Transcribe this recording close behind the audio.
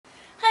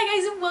Hi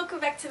guys and welcome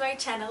back to my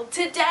channel.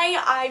 Today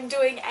I'm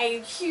doing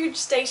a huge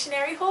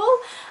stationery haul.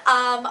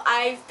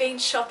 I've been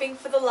shopping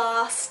for the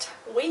last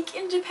week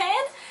in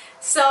Japan,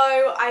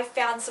 so I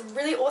found some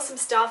really awesome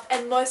stuff,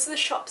 and most of the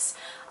shops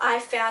I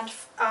found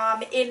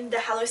in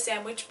the Hello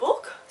Sandwich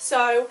book.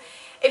 So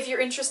if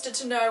you're interested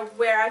to know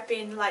where I've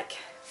been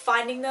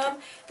finding them,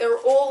 they're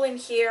all in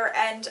here,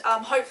 and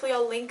hopefully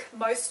I'll link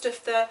most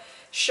of the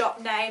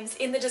shop names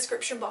in the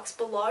description box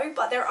below,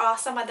 but there are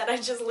some that I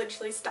just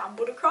literally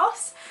stumbled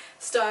across,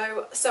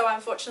 so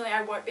unfortunately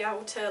I won't be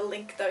able to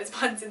link those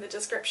ones in the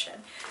description.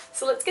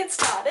 So let's get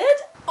started.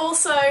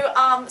 Also,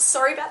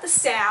 sorry about the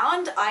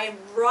sound. I am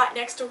right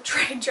next to a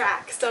train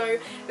track, so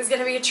there's going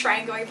to be a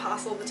train going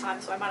past all the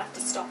time, so I might have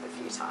to stop a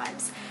few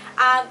times.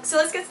 So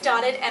let's get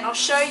started and I'll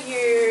show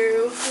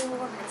you what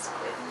I'm going to start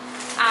with.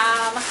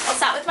 I'll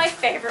start with my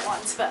favourite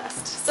ones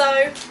first.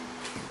 So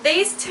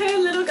these two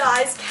little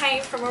guys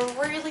came from a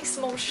really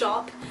small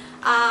shop,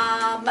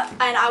 and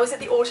I was at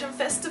the autumn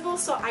festival,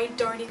 so I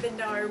don't even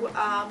know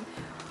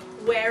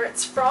where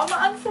it's from,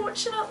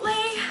 unfortunately,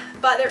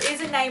 but there is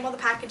a name on the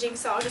packaging,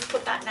 so I'll just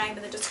put that name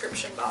in the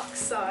description box.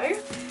 So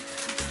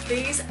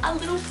these are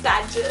little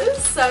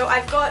badges. So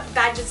I've got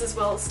badges as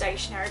well as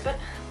stationery, but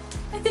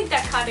I think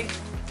that kind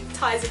of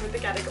ties in with the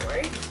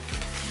category.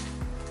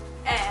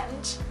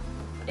 And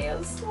they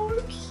are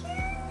so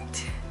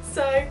cute.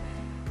 So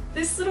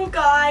this little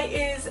guy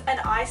is an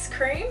ice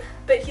cream,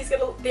 but he's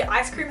got the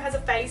ice cream has a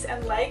face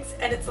and legs,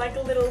 and it's like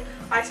a little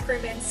ice cream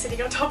man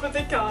sitting on top of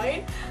the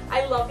cone.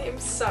 I love him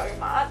so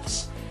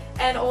much.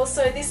 And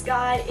also this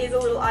guy is a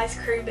little ice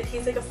cream, but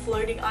he's like a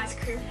floating ice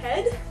cream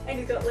head, and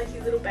he's got like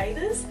his little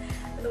bathers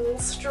and a little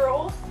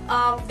straw.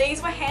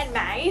 These were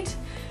handmade,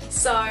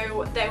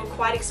 so they were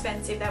quite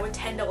expensive. They were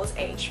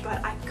 $10 each,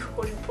 but I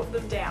couldn't put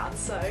them down,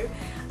 so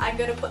I'm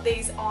going to put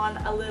these on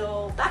a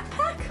little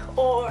backpack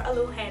or a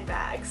little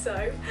handbag.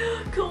 So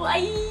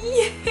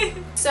kawaii!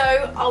 So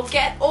I'll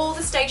get all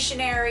the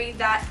stationery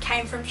that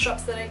came from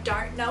shops that I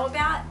don't know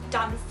about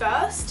done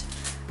first.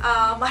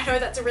 I know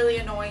that's really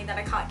annoying that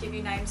I can't give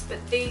you names,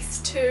 but these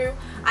two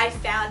I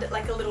found at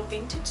like a little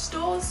vintage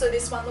store. So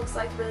this one looks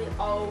like really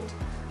old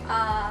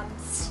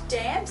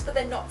stamps, but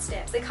they're not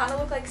stamps. They kind of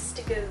look like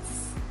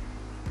stickers,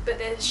 but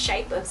they're the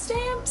shape of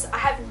stamps. I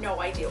have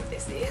no idea what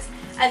this is.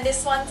 And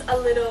this one's a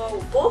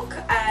little book,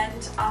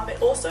 and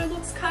it also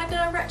looks kind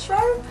of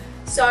retro.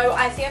 So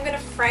I think I'm going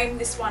to frame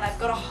this one. I've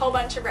got a whole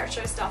bunch of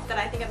retro stuff that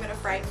I think I'm going to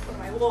frame and put on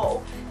my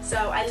wall. So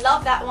I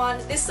love that one.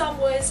 This one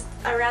was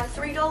around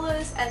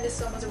 $3 and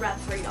this one was around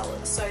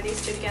 $3. So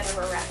these two together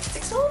were around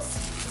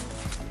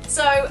 $6.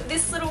 So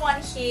this little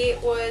one here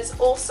was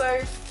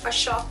also a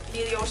shop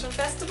near the Autumn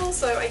Festival.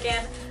 So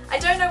again, I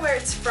don't know where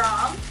it's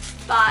from,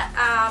 but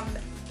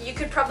you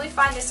could probably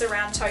find this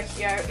around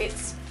Tokyo.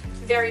 It's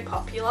very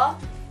popular,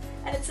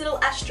 and it's a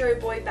little Astro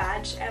Boy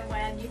badge, and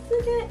when you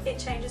flick it, it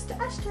changes to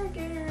Astro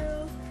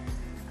Girl.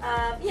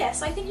 Yeah,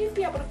 so I think you'd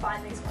be able to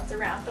find these ones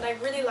around, but I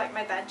really like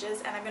my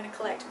badges, and I'm going to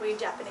collect weird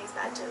Japanese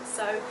badges.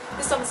 So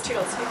this one was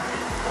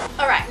 $2.50.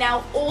 Alright,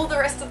 now all the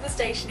rest of the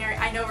stationery,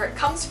 I know where it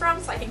comes from,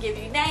 so I can give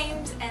you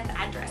names and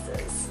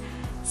addresses.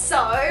 So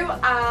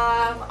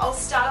I'll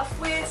start off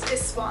with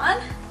this one.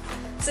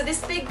 So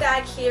this big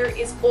bag here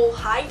is all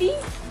Heidi.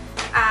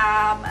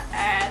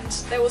 And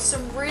there was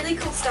some really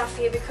cool stuff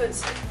here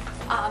because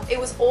it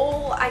was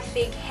all, I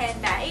think,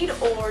 handmade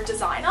or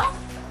designer.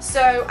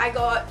 So I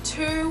got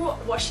 2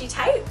 washi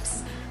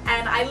tapes,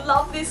 and I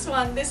love this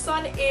one. This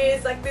one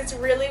is like this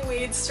really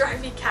weird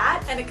stripy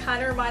cat, and it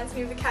kind of reminds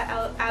me of the cat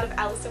out of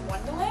Alice in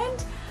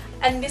Wonderland.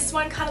 And this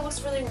one kind of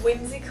looks really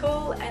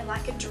whimsical and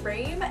like a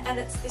dream, and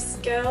it's this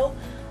girl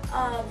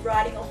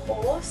riding a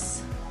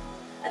horse.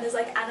 And there's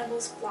like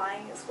animals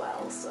flying as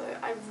well, so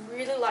I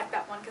really like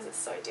that one because it's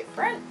so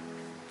different.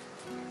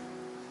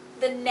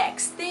 The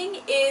next thing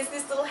is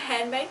this little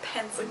handmade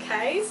pencil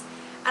case,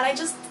 and I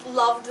just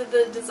loved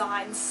the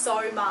design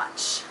so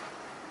much,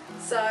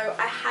 so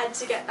I had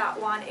to get that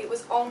one. It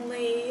was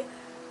only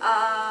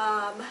 $10,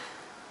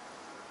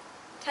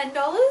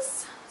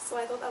 so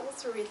I thought that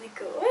was really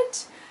good.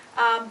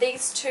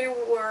 These two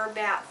were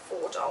about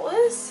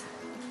 $4.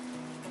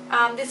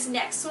 This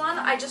next one,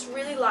 I just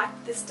really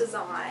liked this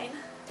design.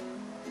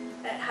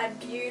 It had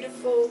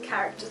beautiful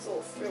characters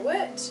all through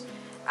it,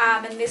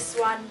 and this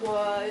one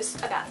was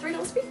about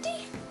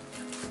 $3.50.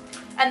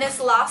 And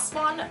this last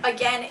one,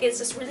 again, is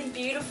just really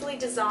beautifully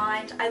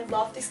designed. I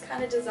love this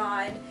kind of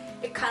design.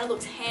 It kind of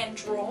looks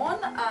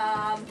hand-drawn.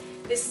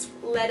 This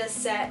letter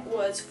set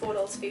was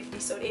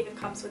 $4.50, so it even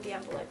comes with the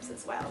envelopes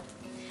as well.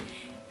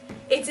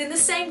 It's in the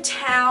same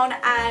town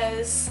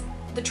as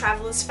the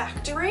Traveller's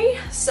Factory,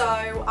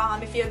 so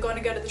if you're going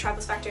to go to the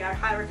Traveller's Factory, I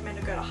highly recommend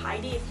to go to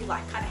Heidi if you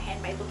like kind of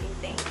handmade looking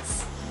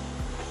things.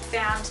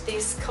 Found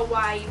this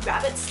kawaii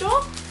rabbit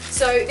store.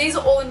 So these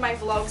are all in my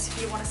vlogs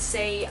if you want to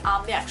see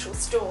the actual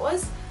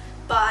stores,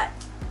 but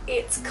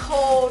it's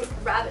called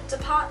Rabbit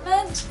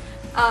Department,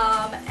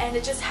 and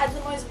it just had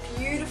the most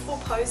beautiful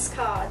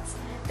postcards.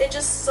 They're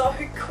just so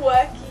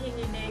quirky and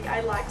unique.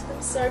 I liked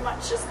them so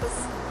much just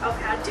because of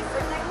how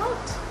different they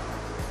looked.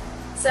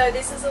 So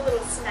this is a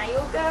little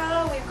snail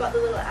girl. We've got the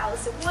little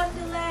Alice in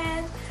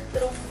Wonderland,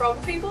 little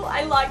frog people.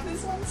 I like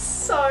this one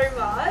so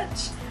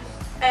much.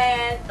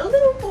 And a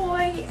little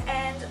boy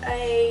and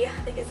I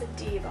think it's a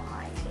deer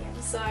behind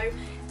him. So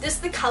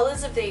just the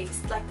colours of these,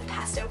 like the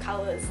pastel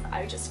colours,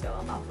 I just fell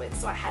in love with,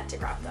 so I had to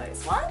grab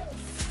those ones.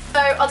 So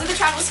I'll do the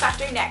Traveller's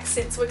Factory next,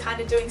 since we're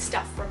kind of doing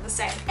stuff from the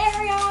same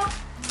area.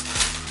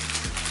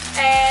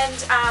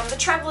 And the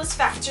Traveller's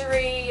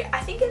Factory, I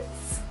think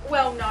it's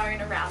well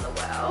known around the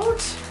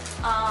world.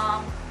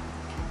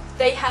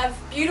 They have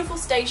beautiful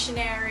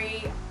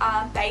stationery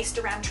based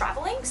around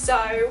travelling,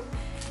 so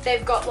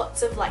they've got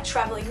lots of like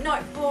travelling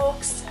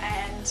notebooks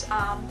and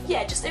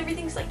yeah, just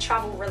everything's like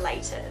travel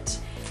related.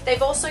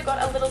 They've also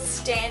got a little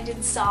stand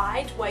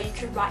inside where you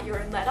can write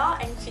your own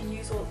letter and you can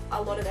use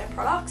a lot of their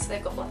products.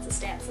 They've got lots of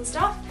stamps and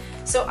stuff.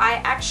 So I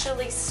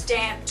actually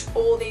stamped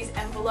all these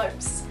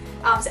envelopes.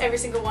 So every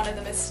single one of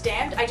them is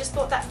stamped. I just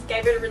thought that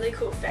gave it a really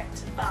cool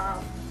effect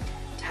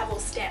to have all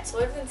stamps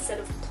all over them instead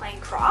of plain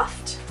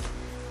craft.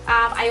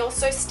 I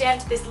also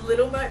stamped this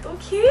little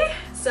notebook here.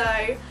 So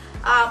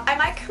I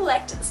might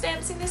collect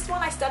stamps in this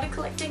one. I started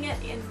collecting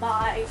it in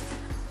my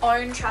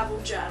own travel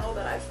journal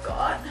that I've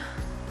got.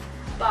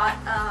 But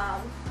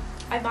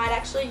I might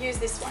actually use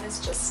this one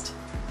as just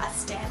a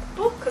stamp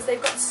book because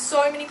they've got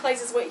so many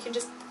places where you can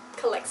just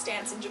collect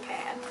stamps in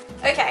Japan.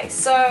 Okay,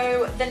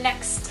 so the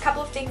next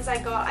couple of things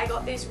I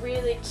got these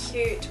really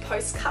cute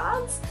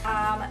postcards.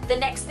 The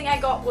next thing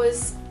I got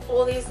was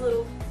all these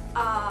little,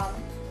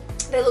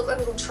 they look like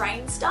little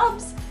train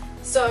stubs.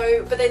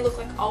 So, but they look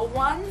like old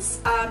ones.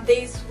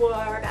 These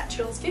were about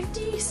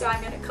 $2.50, so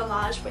I'm going to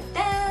collage with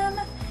them.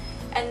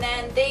 And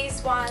then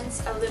these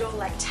ones are little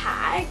like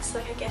tags,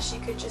 like I guess you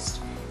could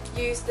just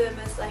use them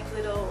as like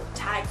little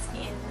tags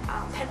in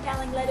pen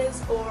paling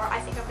letters, or I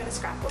think I'm going to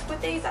scrapbook with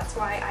these, that's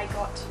why I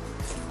got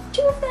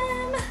 2 of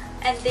them.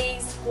 And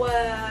these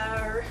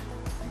were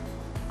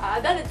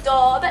about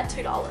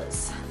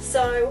 $2.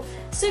 So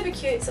super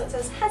cute. So it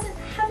says,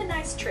 have a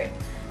nice trip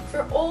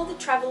for all the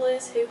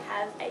travellers who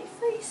have a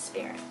free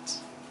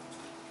spirit.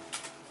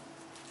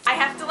 I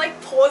have to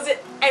like pause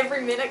it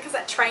every minute because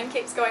that train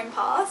keeps going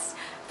past.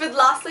 But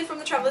lastly, from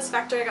the Traveller's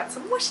Factory, I got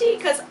some washi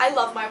because I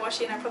love my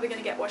washi and I'm probably going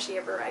to get washi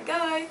everywhere I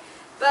go.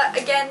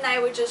 But again, they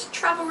were just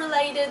travel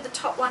related. The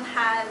top one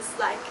has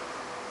like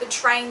the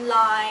train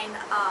line,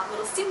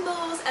 little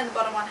symbols, and the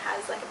bottom one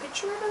has like a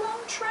picture of a long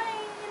train.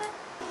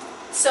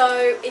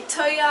 So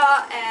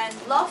Itoya and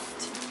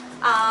Loft,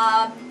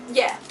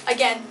 yeah,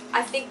 again,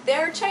 I think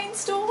they're a chain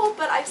store,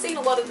 but I've seen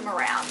a lot of them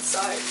around,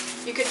 so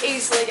you could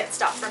easily get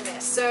stuff from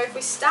this. So if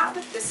we start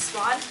with this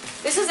one,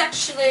 this is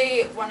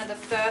actually one of the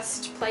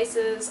first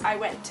places I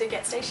went to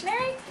get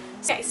stationery.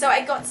 Okay, so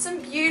I got some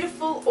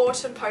beautiful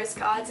autumn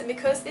postcards, and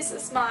because this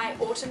is my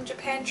autumn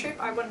Japan trip,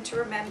 I wanted to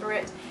remember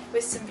it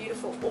with some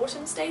beautiful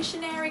autumn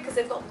stationery because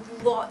they've got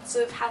lots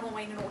of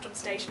Halloween and autumn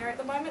stationery at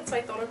the moment, so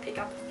I thought I'd pick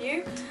up a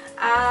few.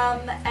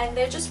 And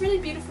they're just really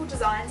beautiful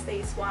designs,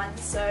 these ones.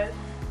 So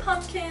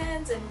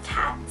pumpkins and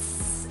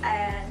cats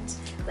and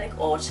like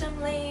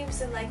autumn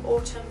leaves and like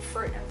autumn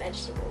fruit and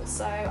vegetables.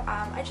 So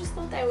I just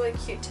thought they were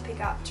cute to pick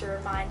up to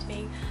remind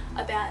me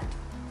about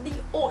the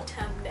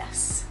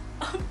autumnness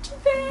of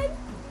Japan,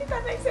 if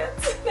that makes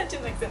sense. That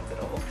didn't make sense at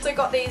all. So I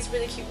got these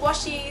really cute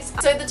washies.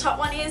 So the top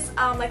one is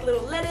like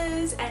little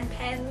letters and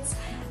pens,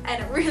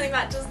 and it really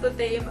matches the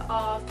theme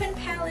of pen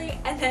paling,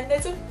 and then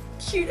there's a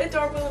cute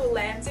adorable little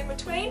lambs in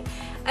between,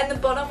 and the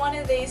bottom one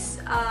of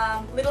these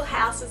little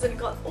houses, and it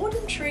got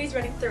autumn trees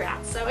running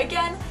throughout. So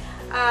again,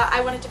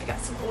 I wanted to pick up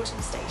some autumn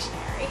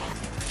stationery.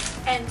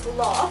 And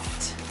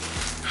Loft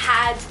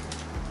had,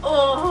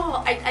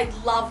 oh, I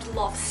loved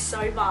Loft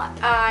so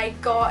much. I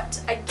got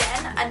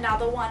again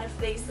another one of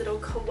these little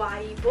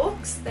kawaii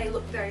books. They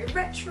look very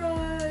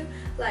retro,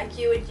 like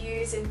you would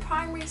use in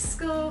primary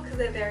school because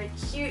they're very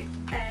cute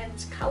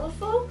and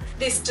colourful.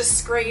 This just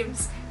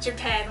screams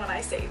Japan when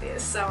I see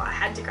this, so I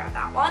had to grab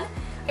that one.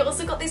 I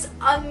also got this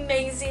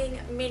amazing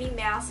Minnie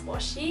Mouse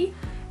washi.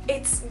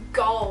 It's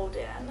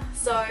golden,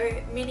 so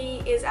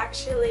Minnie is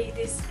actually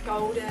this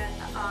golden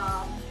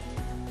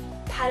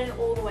pattern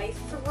all the way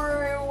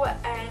through,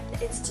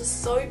 and it's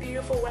just so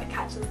beautiful when it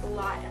catches the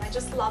light, and I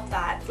just love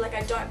that. Like,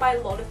 I don't buy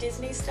a lot of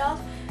Disney stuff,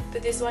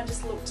 but this one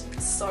just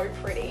looked so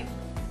pretty.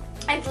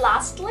 And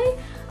lastly,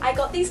 I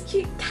got these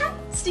cute cat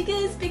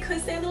stickers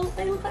because they look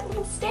like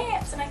little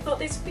stamps, and I thought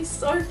these would be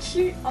so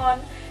cute on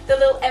the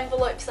little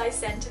envelopes I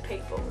send to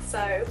people.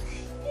 So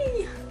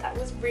that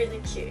was really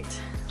cute.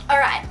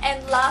 Alright,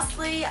 and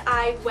lastly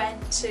I went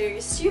to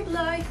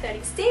Sublo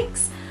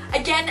 36.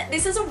 Again,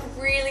 this is a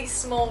really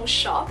small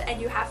shop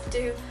and you have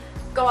to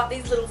go up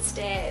these little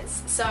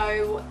stairs,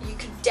 so you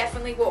could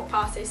definitely walk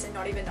past this and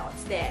not even know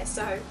it's there.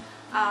 So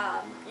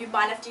you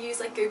might have to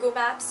use like Google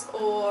Maps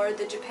or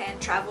the Japan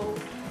travel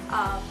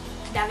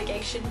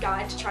navigation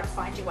guide to try to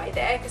find your way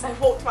there, because I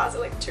walked past it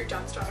like 2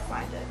 times trying to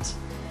find it.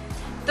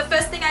 The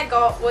first thing I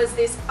got was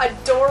this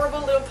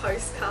adorable little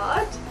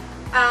postcard,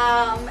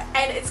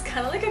 and it's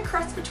kind of like a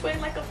cross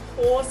between like a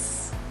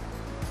horse,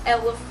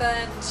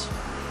 elephant,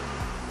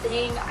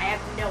 thing. I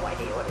have no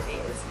idea what it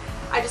is.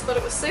 I just thought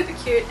it was super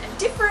cute and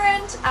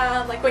different.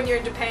 Like when you're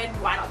in Japan,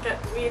 why not get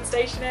weird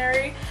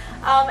stationery?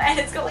 And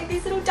it's got like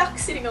these little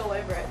ducks sitting all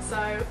over it.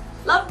 So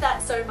loved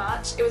that so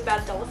much. It was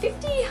about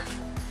 $1.50.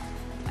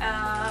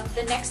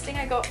 The next thing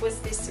I got was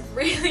this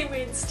really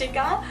weird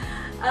sticker.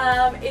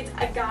 It's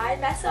a guy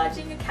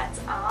massaging a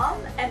cat's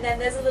arm, and then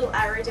there's a little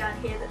arrow down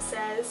here that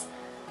says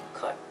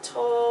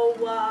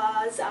Kotowazazu.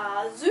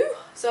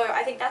 So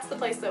I think that's the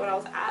place that I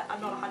was at.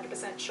 I'm not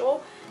 100%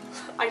 sure.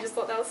 I just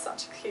thought that was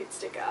such a cute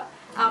sticker.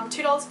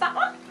 $2 for that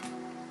one.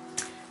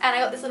 And I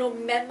got this little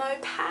memo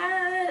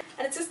pad,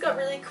 and it's just got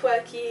really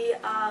quirky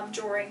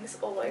drawings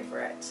all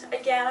over it.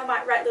 Again, I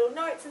might write little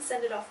notes and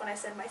send it off when I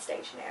send my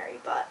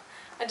stationery, but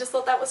I just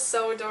thought that was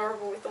so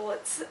adorable with all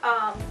its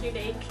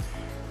unique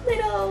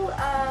little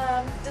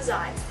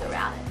designs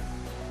throughout it.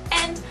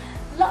 And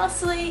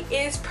lastly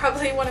is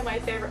probably one of my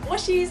favourite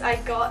washies I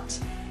got.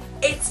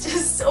 It's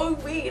just so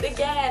weird.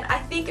 Again, I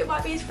think it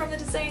might be from the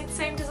same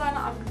designer,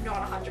 I'm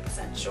not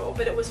 100% sure,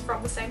 but it was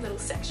from the same little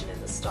section in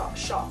the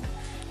shop.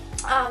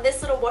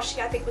 This little washi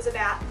I think was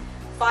about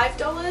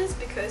 $5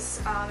 because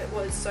it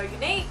was so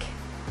unique,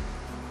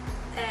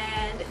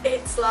 and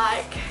it's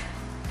like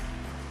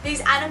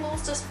these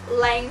animals just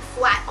laying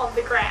flat on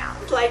the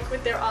ground, like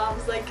with their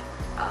arms like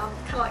kind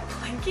of like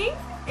planking.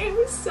 It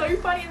was so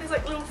funny, and there's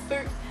like little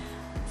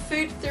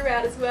food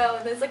throughout as well,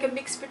 and there's like a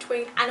mix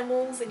between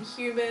animals and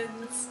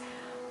humans.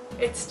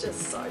 It's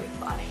just so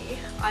funny.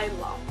 I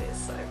love this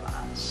so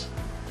much.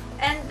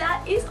 And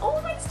that is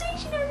all my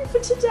stationery for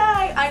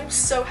today. I'm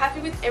so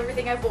happy with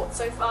everything I've bought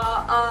so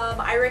far.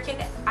 I reckon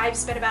I've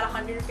spent about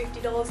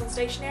 $150 on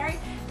stationery.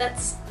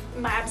 That's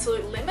my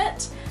absolute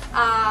limit.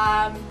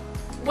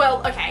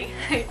 Well, okay.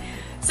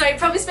 So I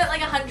probably spent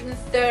like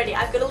 $130.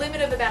 I've got a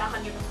limit of about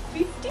 $150.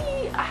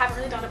 I haven't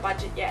really done a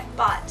budget yet,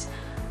 but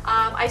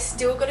I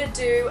still got to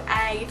do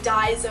a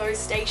Daiso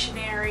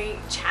stationery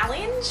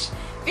challenge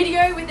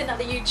video with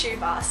another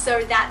YouTuber,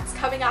 so that's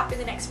coming up in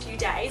the next few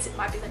days. It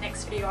might be the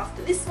next video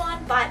after this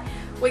one, but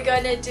we're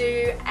going to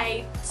do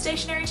a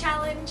stationery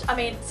challenge,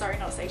 sorry,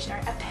 not a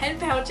stationery, a pen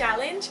pal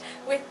challenge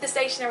with the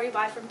stationery we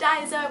buy from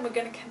Daiso, and we're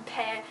going to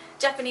compare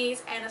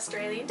Japanese and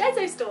Australian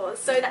Daiso stores,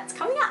 so that's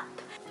coming up.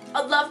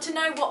 I'd love to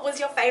know what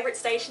was your favourite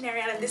stationery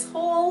out of this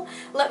haul.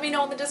 Let me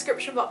know in the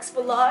description box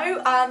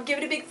below. Give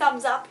it a big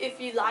thumbs up if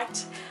you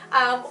liked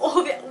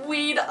all the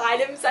weird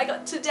items I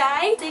got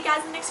today. See you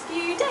guys in the next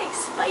few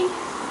days.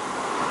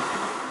 Bye!